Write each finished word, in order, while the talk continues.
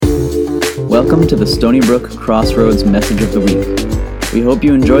Welcome to the Stony Brook Crossroads Message of the Week. We hope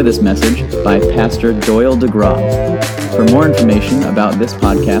you enjoy this message by Pastor Doyle DeGraw. For more information about this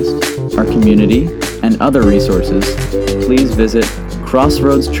podcast, our community, and other resources, please visit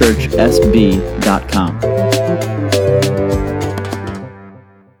crossroadschurchsb.com.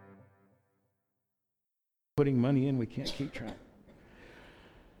 Putting money in, we can't keep track.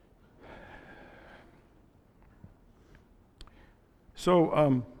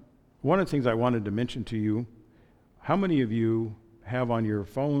 So, one of the things I wanted to mention to you, how many of you have on your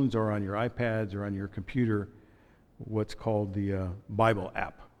phones or on your iPads or on your computer what's called the Bible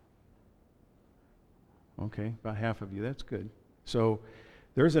app? Okay, about half of you, that's good. So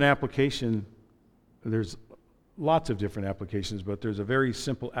there's an application, there's lots of different applications, but there's a very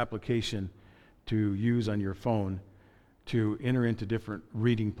simple application to use on your phone to enter into different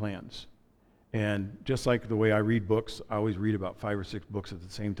reading plans. And just like the way I read books, I always read about 5 or 6 books at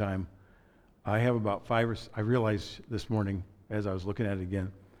the same time. I have about I realized this morning as I was looking at it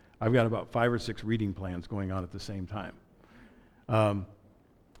again, I've got about 5 or 6 reading plans going on at the same time.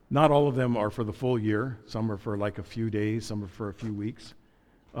 Not all of them are for the full year. Some are for like a few days, some are for a few weeks.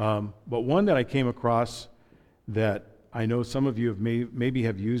 But one that I came across that I know some of you have maybe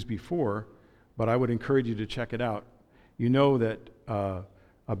have used before, but I would encourage you to check it out. You know that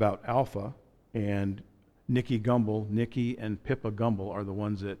about Alpha and Nikki and Pippa Gumble are the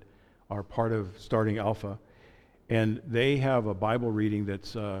ones that are part of starting Alpha. And they have a Bible reading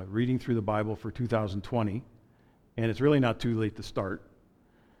that's reading through the Bible for 2020. And it's really not too late to start.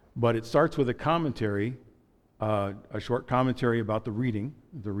 But it starts with a commentary, a short commentary about the reading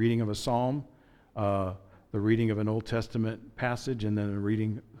of a psalm, the reading of an Old Testament passage, and then a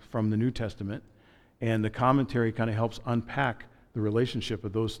reading from the New Testament. And the commentary kind of helps unpack the relationship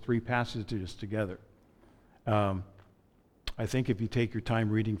of those 3 passages together. I think if you take your time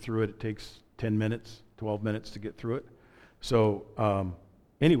reading through it, it takes 10 minutes, 12 minutes to get through it. So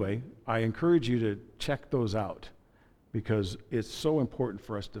anyway, I encourage you to check those out because it's so important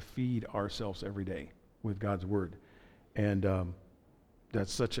for us to feed ourselves every day with God's Word. And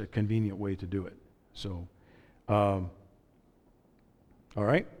that's such a convenient way to do it. So, all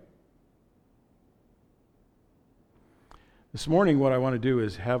right. This morning, what I want to do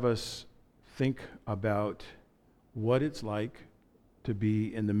is have us think about what it's like to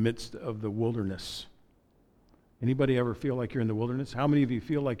be in the midst of the wilderness. Anybody ever feel like you're in the wilderness? How many of you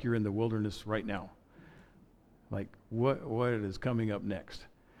feel like you're in the wilderness right now? Like, what is coming up next?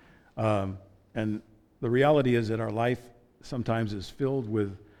 And the reality is that our life sometimes is filled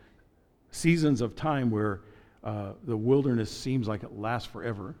with seasons of time where the wilderness seems like it lasts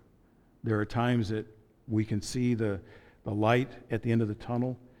forever. There are times that we can see the light at the end of the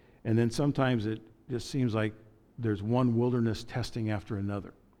tunnel, and then sometimes it just seems like there's one wilderness testing after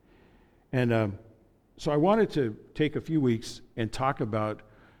another. And so I wanted to take a few weeks and talk about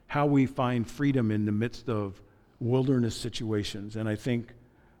how we find freedom in the midst of wilderness situations. And I think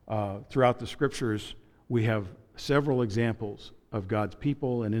throughout the scriptures, we have several examples of God's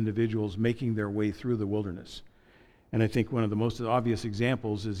people and individuals making their way through the wilderness. And I think one of the most obvious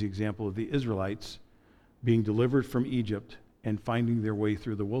examples is the example of the Israelites being delivered from Egypt and finding their way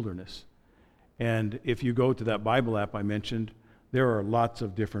through the wilderness. And if you go to that Bible app I mentioned, there are lots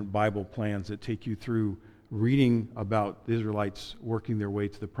of different Bible plans that take you through reading about the Israelites working their way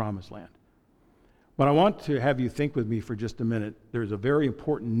to the Promised Land. But I want to have you think with me for just a minute. There's a very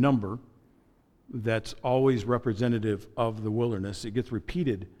important number that's always representative of the wilderness. It gets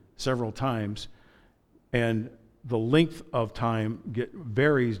repeated several times, and the length of time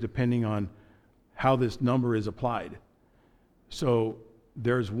varies depending on how this number is applied. So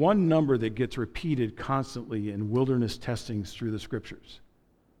there's one number that gets repeated constantly in wilderness testings through the scriptures.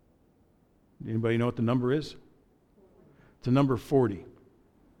 Anybody know what the number is? It's the number 40.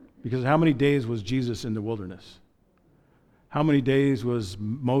 Because how many days was Jesus in the wilderness? How many days was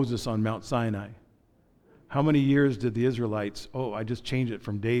Moses on Mount Sinai? How many years did the Israelites, I just changed it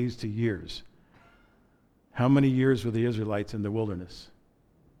from days to years. How many years were the Israelites in the wilderness?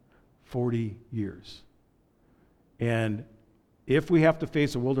 40 years. And if we have to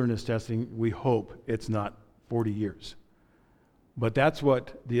face a wilderness testing, we hope it's not 40 years. But that's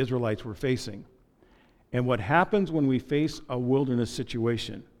what the Israelites were facing. And what happens when we face a wilderness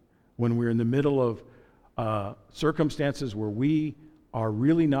situation, when we're in the middle of circumstances where we are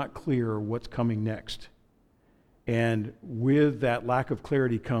really not clear what's coming next, and with that lack of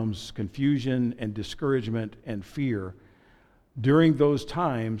clarity comes confusion and discouragement and fear, during those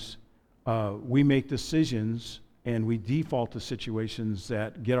times, we make decisions and we default to situations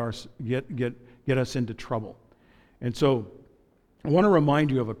that get us into trouble. And so I want to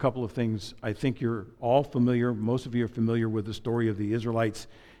remind you of a couple of things. I think you're all familiar, most of you are familiar with the story of the Israelites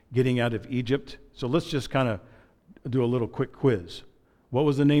getting out of Egypt. So let's just kind of do a little quick quiz. What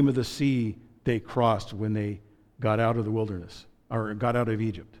was the name of the sea they crossed when they got out of the wilderness, or got out of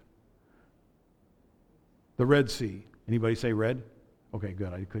Egypt? The Red Sea. Anybody say red? Okay,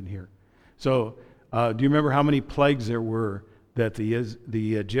 good. I couldn't hear. So do you remember how many plagues there were that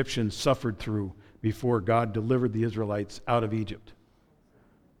the Egyptians suffered through before God delivered the Israelites out of Egypt?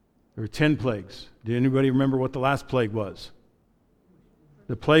 There were 10 plagues. Did anybody remember what the last plague was?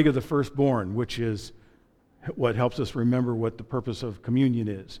 The plague of the firstborn, which is what helps us remember what the purpose of communion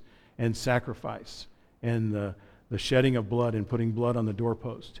is, and sacrifice, and the shedding of blood and putting blood on the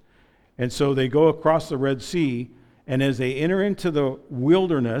doorpost. And so they go across the Red Sea, and as they enter into the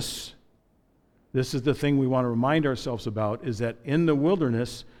wilderness, this is the thing we want to remind ourselves about, is that in the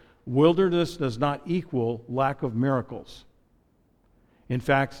wilderness does not equal lack of miracles. In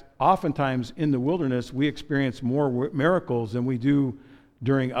fact, oftentimes in the wilderness, we experience more miracles than we do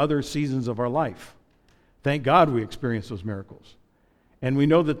during other seasons of our life. Thank God we experience those miracles. And we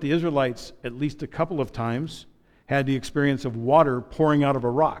know that the Israelites, at least a couple of times, had the experience of water pouring out of a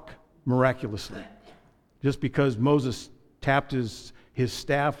rock miraculously. Just because Moses tapped his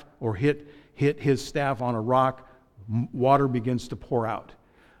staff or hit his staff on a rock, water begins to pour out.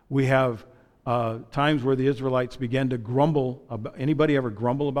 We have times where the Israelites began to grumble. Anybody ever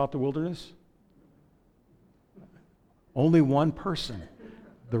grumble about the wilderness? Only one person.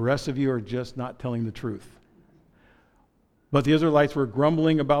 The rest of you are just not telling the truth. But the Israelites were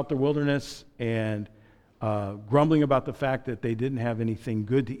grumbling about the wilderness and grumbling about the fact that they didn't have anything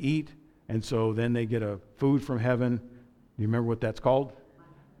good to eat. And so then they get a food from heaven. Do you remember what that's called?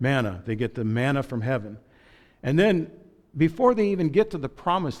 Manna. They get the manna from heaven. And then before they even get to the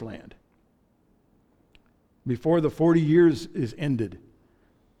promised land, before the 40 years is ended,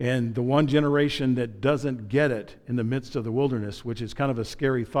 and the one generation that doesn't get it in the midst of the wilderness, which is kind of a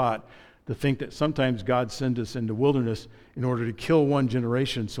scary thought, to think that sometimes God sends us into wilderness in order to kill one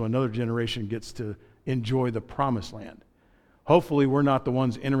generation so another generation gets to enjoy the promised land. Hopefully we're not the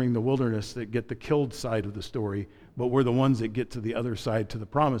ones entering the wilderness that get the killed side of the story, but we're the ones that get to the other side, to the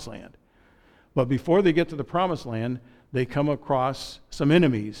promised land. But before they get to the promised land, they come across some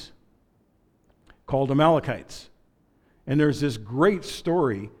enemies called Amalekites. And there's this great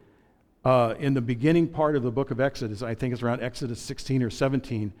story in the beginning part of the book of Exodus. I think it's around Exodus 16 or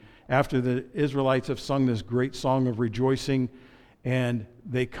 17, after the Israelites have sung this great song of rejoicing, and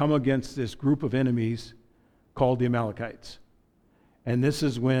they come against this group of enemies called the Amalekites. And this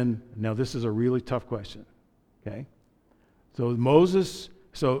is when, now this is a really tough question, okay? So Moses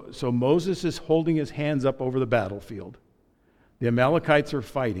is holding his hands up over the battlefield. The Amalekites are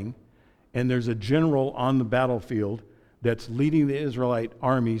fighting, and there's a general on the battlefield that's leading the Israelite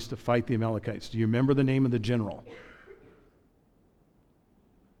armies to fight the Amalekites. Do you remember the name of the general?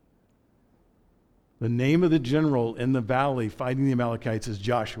 The name of the general in the valley fighting the Amalekites is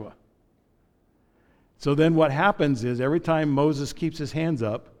Joshua. So then what happens is every time Moses keeps his hands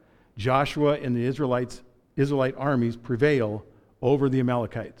up, Joshua and the Israelite armies prevail over the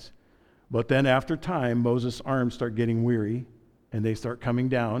Amalekites. But then after time, Moses' arms start getting weary, and they start coming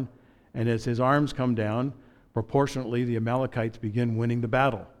down. And as his arms come down, proportionately, the Amalekites begin winning the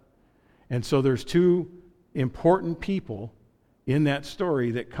battle. And so there's two important people in that story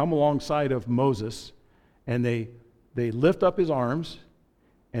that come alongside of Moses, and they lift up his arms,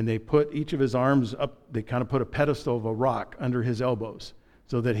 and they put each of his arms up, they kind of put a pedestal of a rock under his elbows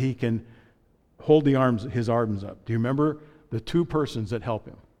so that he can hold his arms up. Do you remember the two persons that help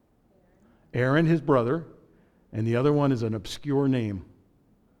him? Aaron, his brother, and the other one is an obscure name.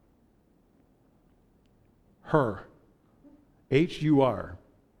 Hur. H-U-R.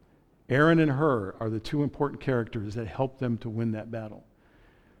 Aaron and Hur are the two important characters that help them to win that battle.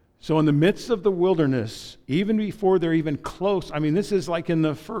 So in the midst of the wilderness, even before they're even close, I mean, this is like in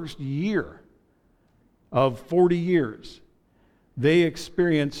the first year of 40 years, they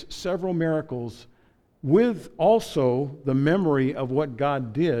experience several miracles with also the memory of what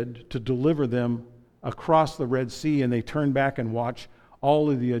God did to deliver them across the Red Sea, and they turn back and watch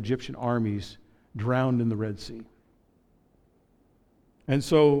all of the Egyptian armies drowned in the Red Sea. And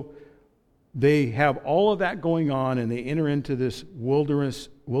so they have all of that going on, and they enter into this wilderness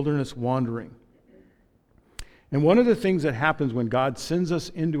wandering. And one of the things that happens when God sends us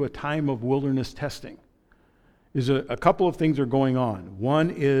into a time of wilderness testing is a couple of things are going on. One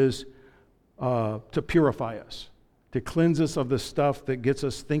is to purify us, to cleanse us of the stuff that gets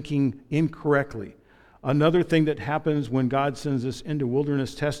us thinking incorrectly. Another thing that happens when God sends us into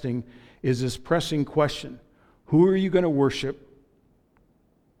wilderness testing is this pressing question: who are you going to worship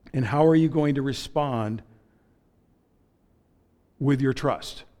And how are you going to respond with your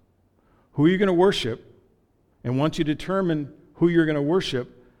trust? Who are you going to worship? And once you determine who you're going to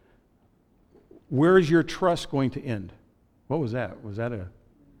worship, where is your trust going to end? What was that? Was that a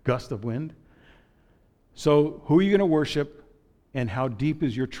gust of wind? So who are you going to worship, and how deep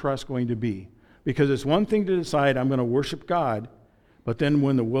is your trust going to be? Because it's one thing to decide, I'm going to worship God, but then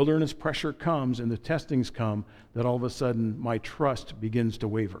when the wilderness pressure comes and the testings come, that all of a sudden my trust begins to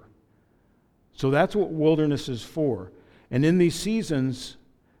waver. So that's what wilderness is for. And in these seasons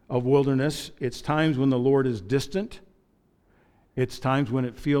of wilderness, it's times when the Lord is distant. It's times when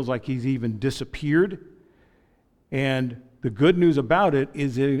it feels like he's even disappeared. And the good news about it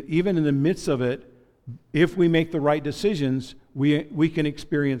is that even in the midst of it, if we make the right decisions, we can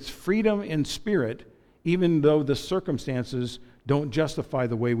experience freedom in spirit, even though the circumstances don't justify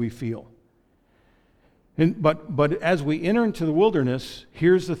the way we feel. But as we enter into the wilderness,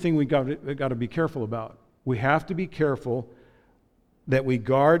 here's the thing we got to be careful about. We have to be careful that we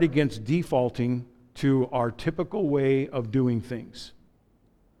guard against defaulting to our typical way of doing things.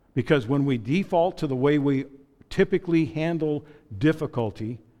 Because when we default to the way we typically handle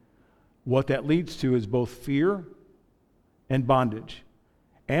difficulty, what that leads to is both fear and bondage.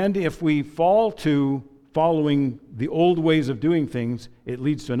 And if we fall to following the old ways of doing things, it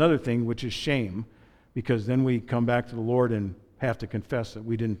leads to another thing, which is shame, because then we come back to the Lord and have to confess that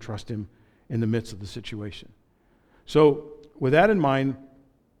we didn't trust him in the midst of the situation. So with that in mind,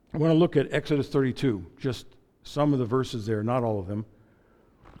 I want to look at Exodus 32, just some of the verses there, not all of them.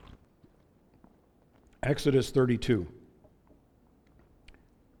 Exodus 32,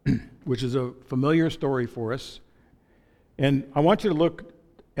 which is a familiar story for us. And I want you to look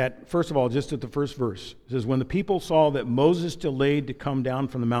at, first of all, just at the first verse. It says, when the people saw that Moses delayed to come down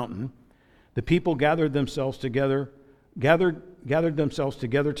from the mountain, the people gathered themselves together to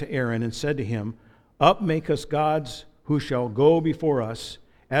Aaron and said to him, up, make us gods who shall go before us.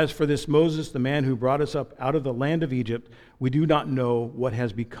 As for this Moses, the man who brought us up out of the land of Egypt, we do not know what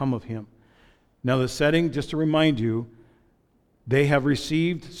has become of him. Now the setting, just to remind you, they have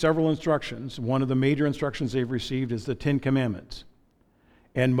received several instructions. One of the major instructions they've received is the 10 Commandments.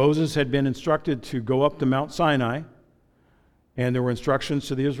 And Moses had been instructed to go up to Mount Sinai, and there were instructions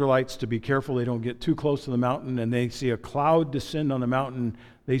to the Israelites to be careful they don't get too close to the mountain, and they see a cloud descend on the mountain.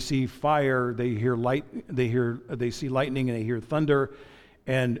 They see fire, they hear light, they see lightning, and they hear thunder,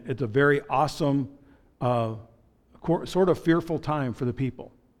 and it's a very awesome, sort of fearful time for the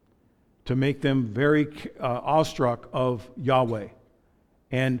people, to make them very awestruck of Yahweh.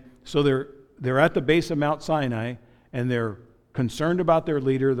 And so they're at the base of Mount Sinai, and they're concerned about their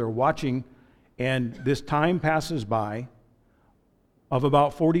leader. They're watching, and this time passes by of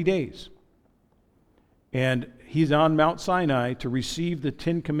about 40 days. And he's on Mount Sinai to receive the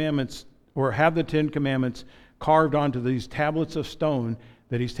 10 Commandments, or have the 10 Commandments carved onto these tablets of stone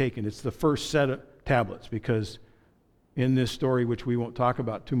that he's taken. It's the first set of tablets, because in this story, which we won't talk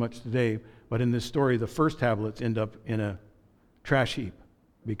about too much today, but in this story, the first tablets end up in a trash heap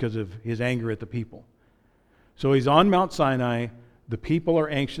because of his anger at the people. So he's on Mount Sinai. The people are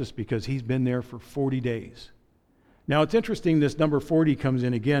anxious because he's been there for 40 days. Now it's interesting this number 40 comes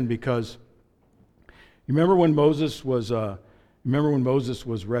in again, because you remember when Moses was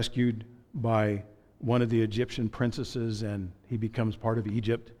rescued by one of the Egyptian princesses, and he becomes part of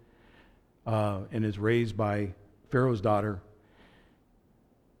Egypt and is raised by Pharaoh's daughter.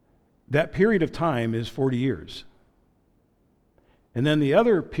 That period of time is 40 years. And then the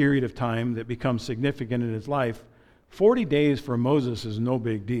other period of time that becomes significant in his life, 40 days for Moses is no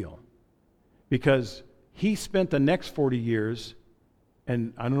big deal, because he spent the next 40 years,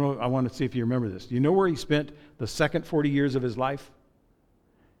 and I don't know, I want to see if you remember this. Do you know where he spent the second 40 years of his life?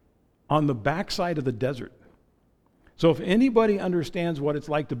 On the backside of the desert. So if anybody understands what it's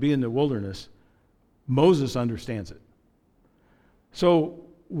like to be in the wilderness, Moses understands it. So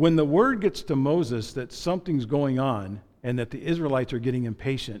when the word gets to Moses that something's going on and that the Israelites are getting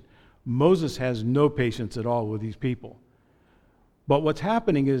impatient, Moses has no patience at all with these people. But what's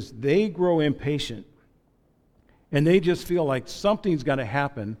happening is they grow impatient, and they just feel like something's got to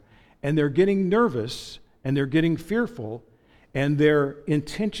happen, and they're getting nervous, and they're getting fearful, and their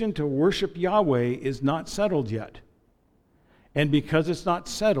intention to worship Yahweh is not settled yet. And because it's not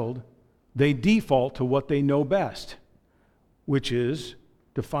settled, they default to what they know best, which is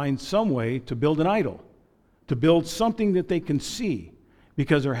to find some way to build an idol, to build something that they can see,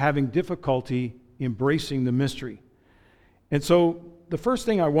 because they're having difficulty embracing the mystery. And so the first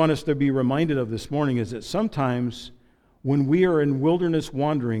thing I want us to be reminded of this morning is that sometimes when we are in wilderness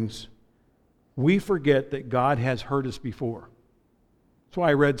wanderings, we forget that God has heard us before. That's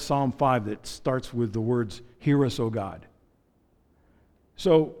why I read Psalm 5 that starts with the words, "Hear us, O God."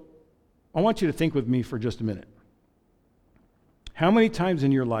 So I want you to think with me for just a minute. How many times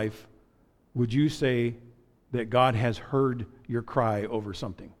in your life would you say that God has heard your cry over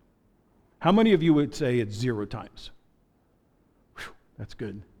something? How many of you would say it's 0 times? Whew, that's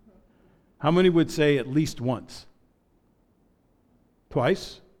good. How many would say at least once?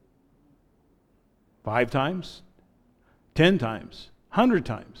 Twice? 5 times? 10 times? 100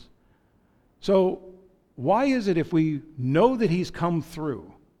 times? So why is it if we know that he's come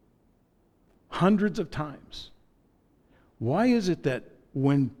through hundreds of times, why is it that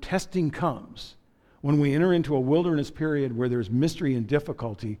when testing comes, when we enter into a wilderness period where there's mystery and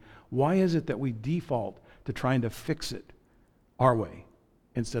difficulty, why is it that we default to trying to fix it our way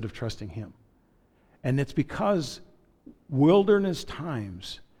instead of trusting him? And it's because wilderness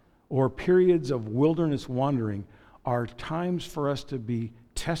times or periods of wilderness wandering are times for us to be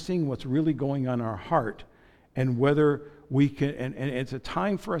testing what's really going on in our heart and whether we can, and it's a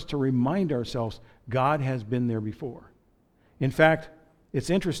time for us to remind ourselves God has been there before. In fact,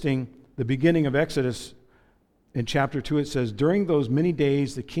 it's interesting, the beginning of Exodus in chapter 2, it says, "During those many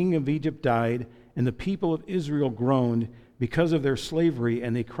days the king of Egypt died, and the people of Israel groaned because of their slavery,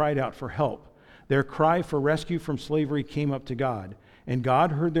 and they cried out for help. Their cry for rescue from slavery came up to God, and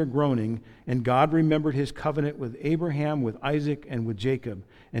God heard their groaning, and God remembered his covenant with Abraham, with Isaac, and with Jacob.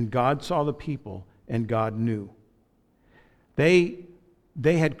 And God saw the people, and God knew." They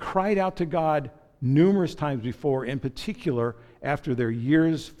had cried out to God numerous times before, in particular after their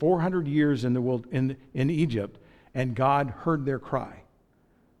years, 400 years in the world in Egypt, and God heard their cry.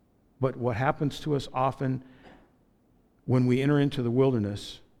 But what happens to us often when we enter into the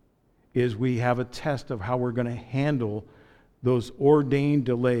wilderness is we have a test of how we're going to handle those ordained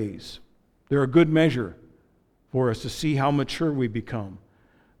delays. They're a good measure for us to see how mature we become.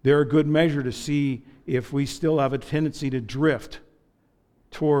 They're a good measure to see if we still have a tendency to drift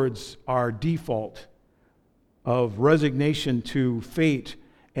towards our default of resignation to fate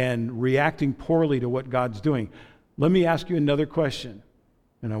and reacting poorly to what God's doing. Let me ask you another question,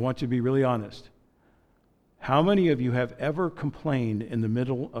 and I want you to be really honest. How many of you have ever complained in the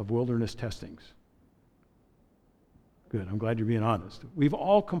middle of wilderness testings? Good, I'm glad you're being honest. We've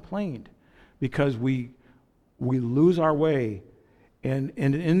all complained because we lose our way. And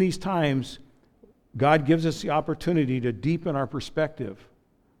in these times, God gives us the opportunity to deepen our perspective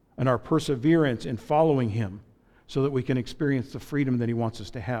and our perseverance in following him so that we can experience the freedom that he wants us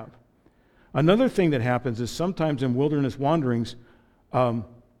to have. Another thing that happens is sometimes in wilderness wanderings,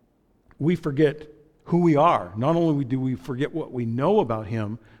 we forget who we are. Not only do we forget what we know about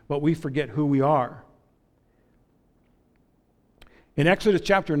him, but we forget who we are. In Exodus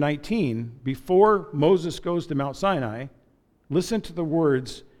chapter 19, before Moses goes to Mount Sinai, listen to the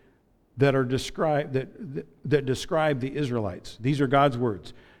words that are described that describe the Israelites. These are God's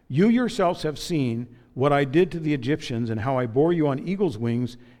words. "You yourselves have seen what I did to the Egyptians and how I bore you on eagle's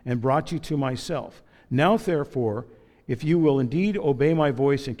wings and brought you to myself. Now therefore, if you will indeed obey my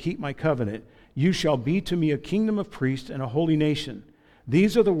voice and keep my covenant, you shall be to me a kingdom of priests and a holy nation.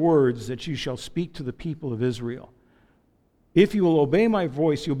 These are the words that you shall speak to the people of Israel. If you will obey my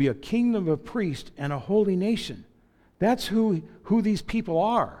voice, you'll be a kingdom of priests and a holy nation." That's who these people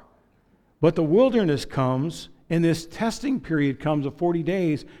are. But the wilderness comes, and this testing period comes of 40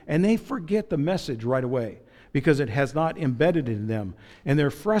 days, and they forget the message right away because it has not embedded in them. And they're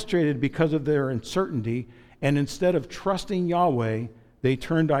frustrated because of their uncertainty, and instead of trusting Yahweh, they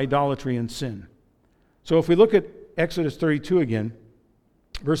turn to idolatry and sin. So if we look at Exodus 32 again,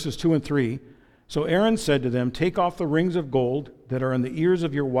 verses 2 and 3, "So Aaron said to them, 'Take off the rings of gold that are in the ears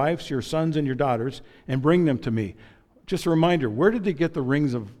of your wives, your sons, and your daughters, and bring them to me.'" Just a reminder, where did they get the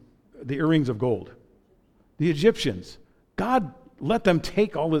earrings of gold? The Egyptians. God let them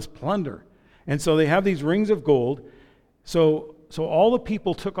take all this plunder. And so they have these rings of gold. So all the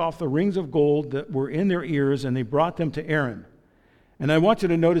people took off the rings of gold that were in their ears, and they brought them to Aaron. And I want you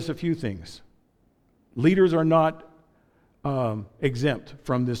to notice a few things. Leaders are not exempt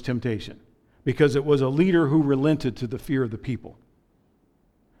from this temptation because it was a leader who relented to the fear of the people.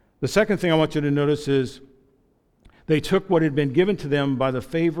 The second thing I want you to notice is they took what had been given to them by the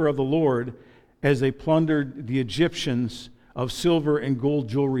favor of the Lord as they plundered the Egyptians of silver and gold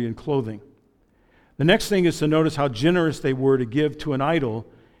jewelry and clothing. The next thing is to notice how generous they were to give to an idol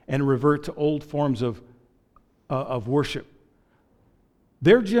and revert to old forms of worship.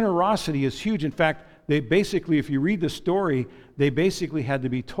 Their generosity is huge. In fact, they basically, if you read the story, they basically had to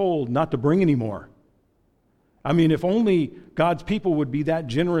be told not to bring any more. I mean, if only God's people would be that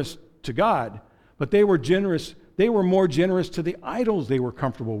generous to God, but they were generous. they were more generous to the idols they were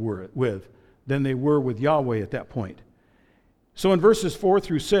comfortable with than they were with Yahweh at that point. So in verses 4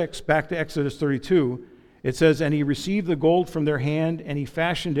 through 6, back to Exodus 32, it says, "And he received the gold from their hand, and he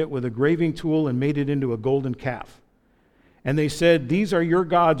fashioned it with a graving tool and made it into a golden calf. And they said, 'These are your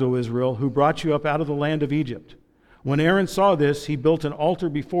gods, O Israel, who brought you up out of the land of Egypt.' When Aaron saw this, he built an altar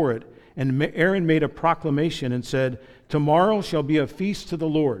before it, and Aaron made a proclamation and said, 'Tomorrow shall be a feast to the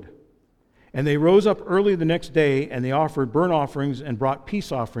Lord.' And they rose up early the next day, and they offered burnt offerings and brought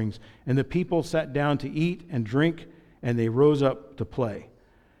peace offerings. And the people sat down to eat and drink, and they rose up to play."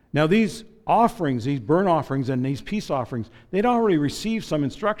 Now these offerings, these burnt offerings and these peace offerings, they'd already received some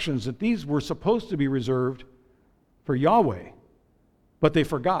instructions that these were supposed to be reserved for Yahweh. But they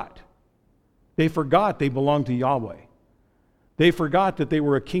forgot. They forgot they belonged to Yahweh. They forgot that they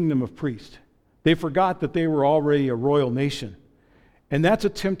were a kingdom of priests. They forgot that they were already a royal nation. And that's a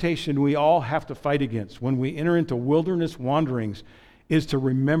temptation we all have to fight against when we enter into wilderness wanderings, is to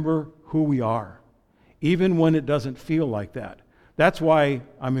remember who we are, even when it doesn't feel like that. That's why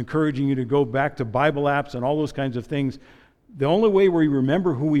I'm encouraging you to go back to Bible apps and all those kinds of things. The only way we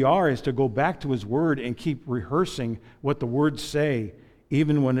remember who we are is to go back to His Word and keep rehearsing what the words say,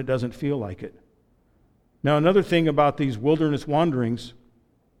 even when it doesn't feel like it. Now, another thing about these wilderness wanderings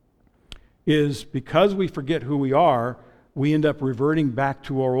is because we forget who we are, we end up reverting back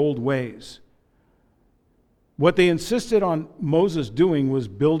to our old ways. What they insisted on Moses doing was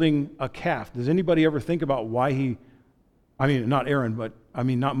building a calf. Does anybody ever think about why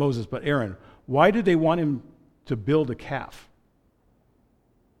not Moses, but Aaron. Why did they want him to build a calf?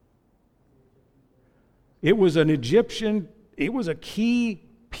 It was a key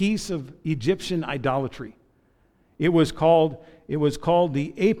piece of Egyptian idolatry. It was called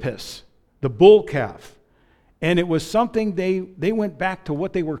the apis, the bull calf. And it was something they went back to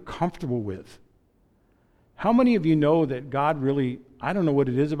what they were comfortable with. How many of you know that God really, I don't know what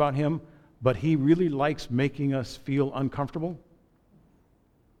it is about Him, but He really likes making us feel uncomfortable?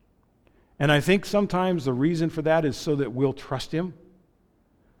 And I think sometimes the reason for that is so that we'll trust Him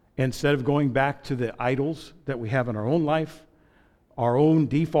instead of going back to the idols that we have in our own life, our own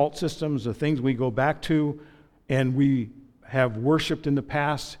default systems, the things we go back to and we have worshipped in the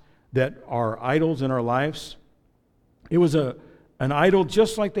past that are idols in our lives. It was an idol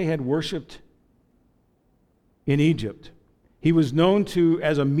just like they had worshipped in Egypt. He was known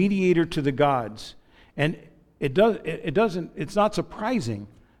as a mediator to the gods. And it's not surprising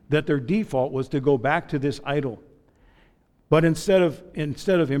that their default was to go back to this idol. But instead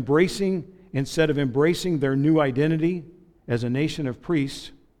of embracing their new identity as a nation of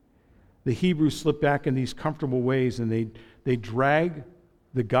priests, the Hebrews slipped back in these comfortable ways, and they drag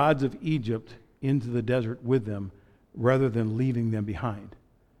the gods of Egypt into the desert with them rather than leaving them behind.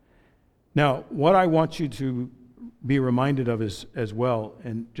 Now, what I want you to be reminded of as well,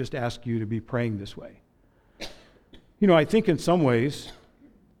 and just ask you to be praying this way. I think in some ways,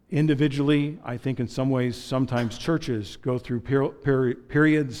 individually, I think in some ways, sometimes churches go through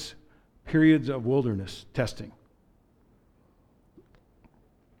periods of wilderness testing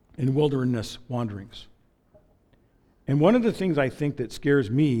and wilderness wanderings. And one of the things I think that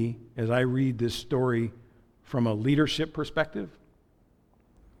scares me as I read this story from a leadership perspective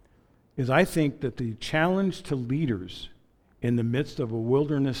is I think that the challenge to leaders in the midst of a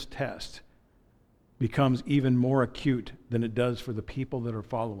wilderness test becomes even more acute than it does for the people that are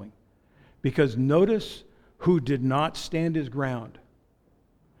following. Because notice who did not stand his ground.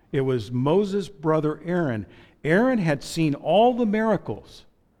 It was Moses' brother Aaron. Aaron had seen all the miracles.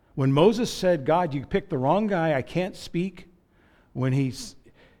 When Moses said, "God, you picked the wrong guy, I can't speak," when he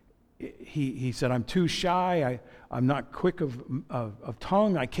said, "I'm too shy, I'm not quick of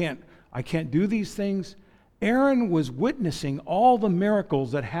tongue, I can't do these things," Aaron was witnessing all the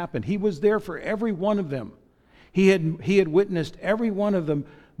miracles that happened. He was there for every one of them. He had witnessed every one of them,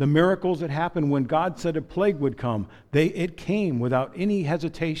 the miracles that happened when God said a plague would come. It came without any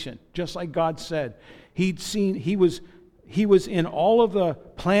hesitation, just like God said. He was in all of the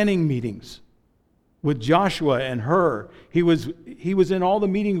planning meetings with Joshua and Hur. He was in all the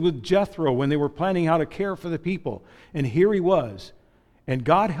meetings with Jethro when they were planning how to care for the people. And here he was. And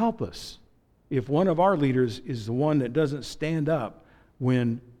God help us if one of our leaders is the one that doesn't stand up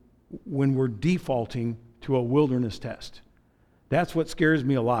when we're defaulting to a wilderness test. That's what scares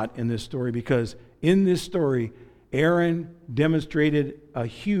me a lot in this story, because in this story, Aaron demonstrated a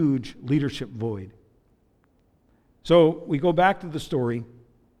huge leadership void. So we go back to the story,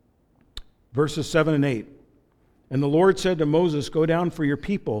 verses 7 and 8. "And the Lord said to Moses, 'Go down for your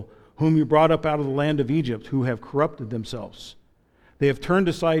people, whom you brought up out of the land of Egypt, who have corrupted themselves. They have turned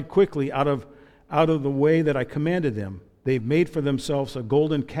aside quickly out of out of the way that I commanded them. They've made for themselves a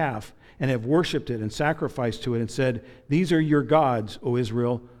golden calf and have worshipped it and sacrificed to it and said, 'These are your gods, O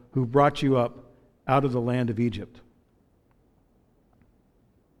Israel, who brought you up out of the land of Egypt.'"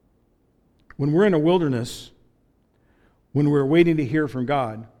 When we're in a wilderness, when we're waiting to hear from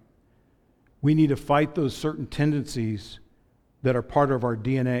God, we need to fight those certain tendencies that are part of our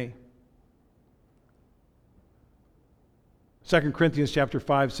DNA. 2 Corinthians chapter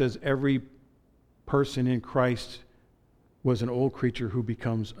 5 says every person in Christ was an old creature who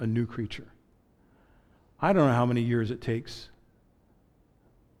becomes a new creature. I don't know how many years it takes,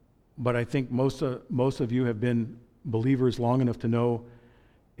 but I think most of you have been believers long enough to know,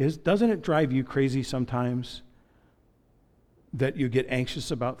 doesn't it drive you crazy sometimes that you get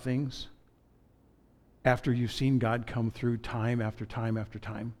anxious about things after you've seen God come through time after time after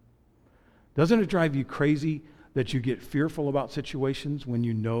time? Doesn't it drive you crazy that you get fearful about situations when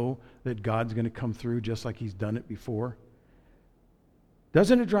you know that God's going to come through just like He's done it before?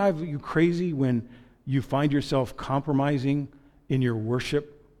 Doesn't it drive you crazy when you find yourself compromising in your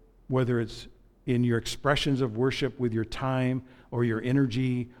worship, whether it's in your expressions of worship with your time or your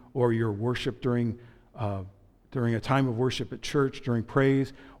energy or your worship during a time of worship at church, during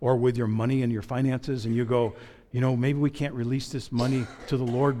praise, or with your money and your finances, and you go, maybe we can't release this money to the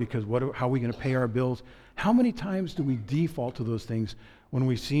Lord because how are we going to pay our bills? How many times do we default to those things when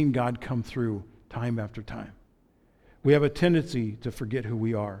we've seen God come through time after time? We have a tendency to forget who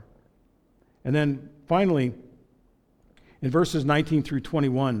we are. And then finally, in verses 19 through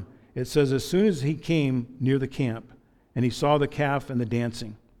 21, it says, "As soon as he came near the camp, and he saw the calf and the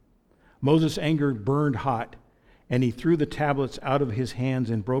dancing, Moses' anger burned hot, and he threw the tablets out of his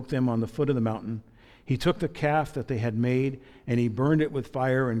hands and broke them on the foot of the mountain. He took the calf that they had made, and he burned it with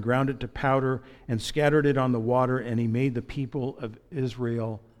fire and ground it to powder and scattered it on the water, and he made the people of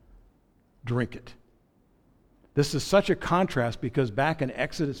Israel drink it." This is such a contrast because back in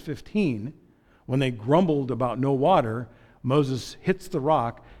Exodus 15, when they grumbled about no water, Moses hits the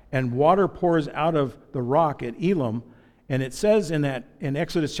rock and water pours out of the rock at Elim. And it says in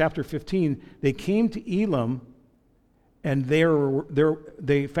Exodus chapter 15, they came to Elim and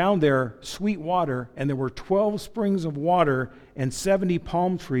they found there sweet water, and there were 12 springs of water and 70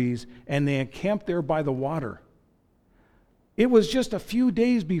 palm trees, and they encamped there by the water. It was just a few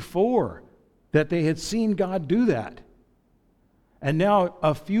days before that they had seen God do that. And now,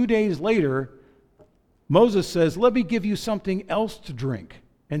 a few days later, Moses says, "Let me give you something else to drink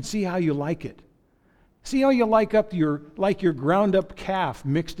and see how you like it. See how you like your ground up calf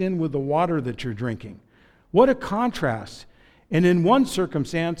mixed in with the water that you're drinking." What a contrast. And in one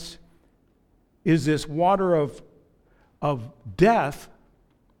circumstance is this water of death,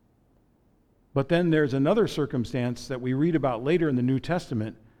 but then there's another circumstance that we read about later in the New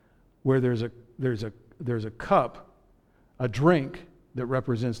Testament where there's a cup, a drink that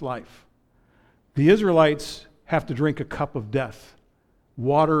represents life. The Israelites have to drink a cup of death,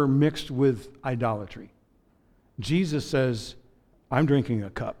 water mixed with idolatry. Jesus says, "I'm drinking a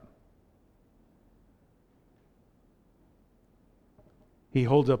cup." He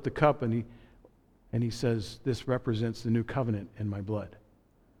holds up the cup and he says, "This represents the new covenant in my blood.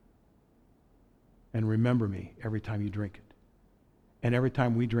 And remember me every time you drink it." And every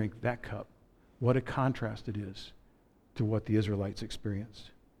time we drink that cup, what a contrast it is to what the Israelites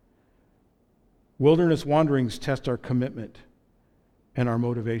experienced. Wilderness wanderings test our commitment and our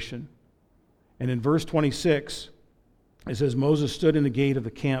motivation. And in verse 26, it says, "Moses stood in the gate of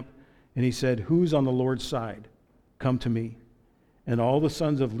the camp, and he said, 'Who's on the Lord's side? Come to me.' And all the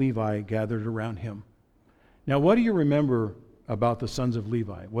sons of Levi gathered around him." Now, what do you remember about the sons of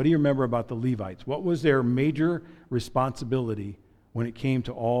Levi? What do you remember about the Levites? What was their major responsibility when it came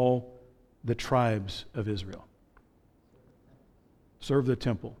to all the tribes of Israel? Serve the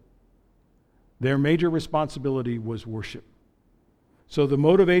temple. Their major responsibility was worship. So the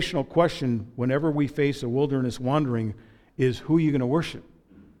motivational question whenever we face a wilderness wandering is, who are you going to worship?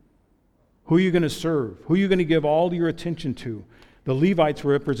 Who are you going to serve? Who are you going to give all your attention to? The Levites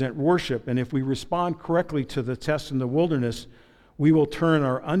represent worship, and if we respond correctly to the test in the wilderness, we will turn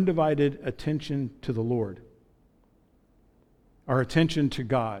our undivided attention to the Lord, our attention to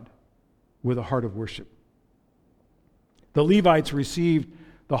God with a heart of worship. The Levites received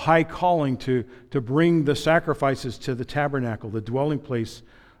the high calling to bring the sacrifices to the tabernacle, the dwelling place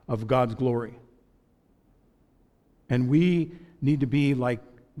of God's glory. And we need to be like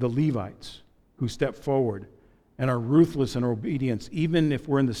the Levites who step forward and are ruthless in obedience, even if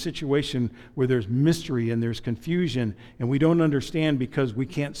we're in the situation where there's mystery and there's confusion and we don't understand because we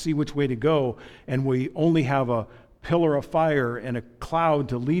can't see which way to go and we only have a pillar of fire and a cloud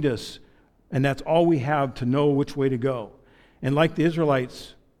to lead us And that's all we have to know which way to go. And like the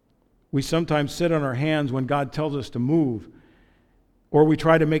Israelites, we sometimes sit on our hands when God tells us to move, or we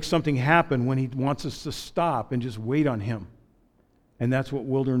try to make something happen when he wants us to stop and just wait on him. And that's what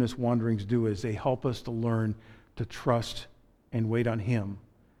wilderness wanderings do, is they help us to learn to trust and wait on him.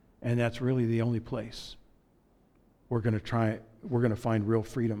 And that's really the only place we're going to find real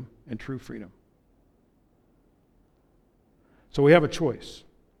freedom and true freedom. So we have a choice: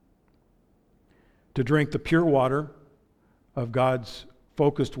 to drink the pure water of God's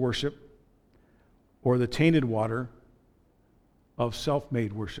focused worship, or the tainted water of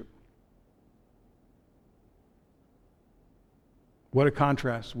self-made worship. What a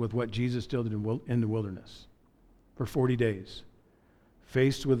contrast with what Jesus did in the wilderness for 40 days,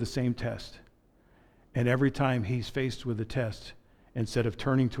 faced with the same test. And every time he's faced with a test, instead of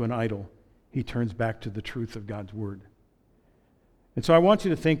turning to an idol, he turns back to the truth of God's word. And so I want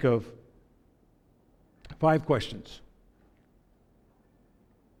you to think of 5 questions.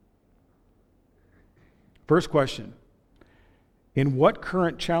 First question: in what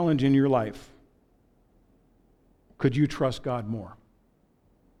current challenge in your life could you trust God more?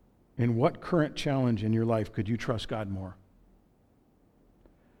 In what current challenge in your life could you trust God more?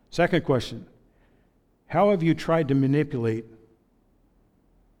 Second question: how have you tried to manipulate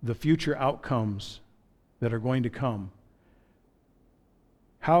the future outcomes that are going to come?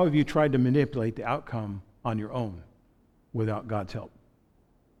 How have you tried to manipulate the outcome on your own without God's help?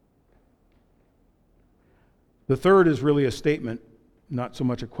 The third is really a statement, not so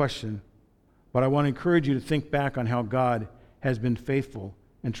much a question, but I want to encourage you to think back on how God has been faithful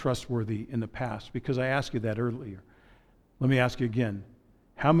and trustworthy in the past, because I asked you that earlier. Let me ask you again.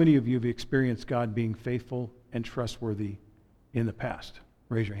 How many of you have experienced God being faithful and trustworthy in the past?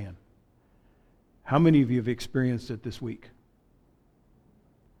 Raise your hand. How many of you have experienced it this week?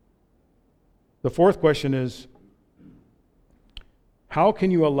 The fourth question is, how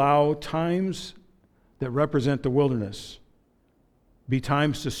can you allow times that represent the wilderness be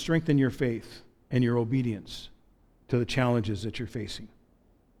times to strengthen your faith and your obedience to the challenges that you're facing?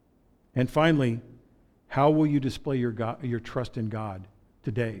 And finally, how will you display your trust in God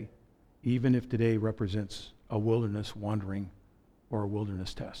today, even if today represents a wilderness wandering or a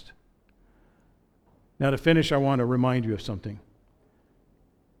wilderness test? Now, to finish, I want to remind you of something.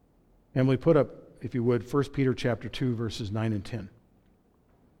 Emily, put up, if you would, 1 Peter chapter 2, verses 9 and 10.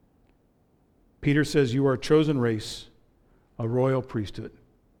 Peter says, "You are a chosen race, a royal priesthood,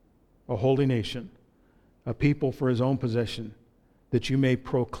 a holy nation, a people for his own possession, that you may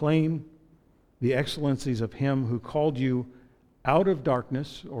proclaim the excellencies of him who called you out of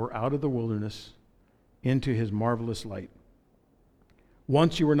darkness," or out of the wilderness, "into his marvelous light.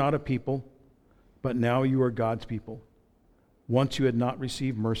 Once you were not a people, but now you are God's people. Once you had not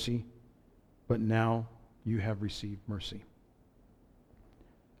received mercy, but now you have received mercy."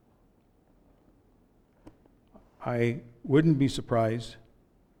 I wouldn't be surprised.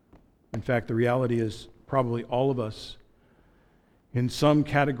 In fact, the reality is probably all of us, in some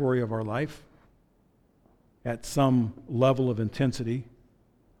category of our life, at some level of intensity,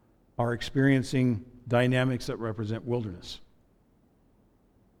 are experiencing dynamics that represent wilderness.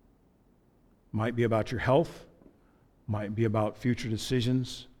 Might be about your health, might be about future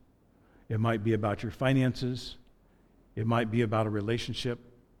decisions, it might be about your finances, it might be about a relationship,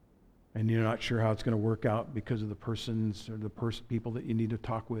 and you're not sure how it's going to work out because of the persons or the people that you need to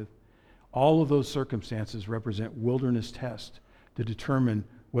talk with. All of those circumstances represent wilderness tests to determine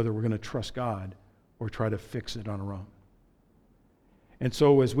whether we're going to trust God or try to fix it on our own. And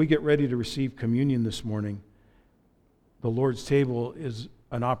so as we get ready to receive communion this morning, the Lord's table is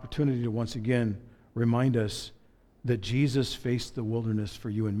an opportunity to once again remind us that Jesus faced the wilderness for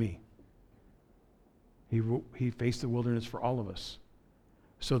you and me. He faced the wilderness for all of us,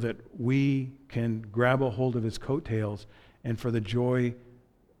 so that we can grab a hold of his coattails, and for the joy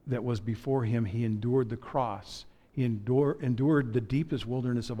that was before him, he endured the cross. He endured the deepest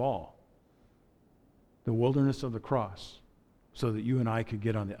wilderness of all, the wilderness of the cross, so that you and I could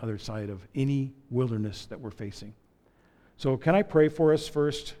get on the other side of any wilderness that we're facing. So can I pray for us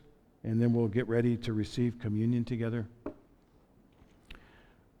first, and then we'll get ready to receive communion together? I'd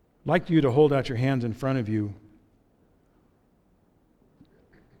like you to hold out your hands in front of you.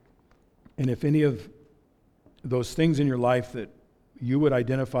 And if any of those things in your life that you would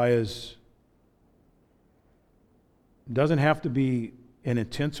identify as, doesn't have to be an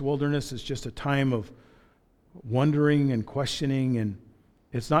intense wilderness, it's just a time of wondering and questioning, and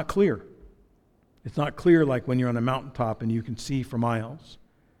it's not clear. It's not clear like when you're on a mountaintop and you can see for miles.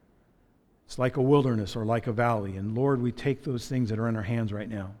 It's like a wilderness or like a valley. And Lord, we take those things that are in our hands right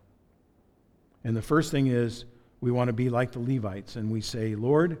now. And the first thing is we want to be like the Levites, and we say,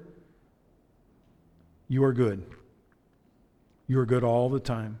 Lord, you are good. You are good all the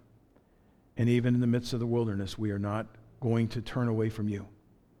time. And even in the midst of the wilderness, we are not going to turn away from you.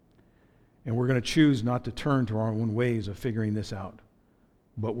 And we're going to choose not to turn to our own ways of figuring this out,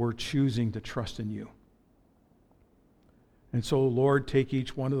 but we're choosing to trust in you. And so, Lord, take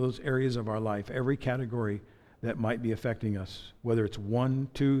each one of those areas of our life, every category that might be affecting us, whether it's 1,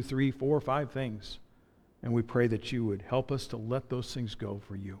 2, 3, 4, 5 things, and we pray that you would help us to let those things go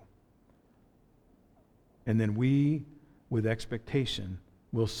for you. And then we, with expectation,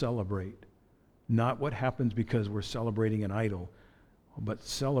 will celebrate, not what happens because we're celebrating an idol, but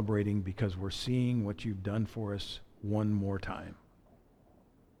celebrating because we're seeing what you've done for us one more time.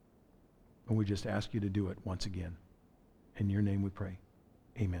 And we just ask you to do it once again. In your name we pray.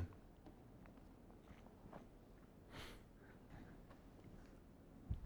 Amen.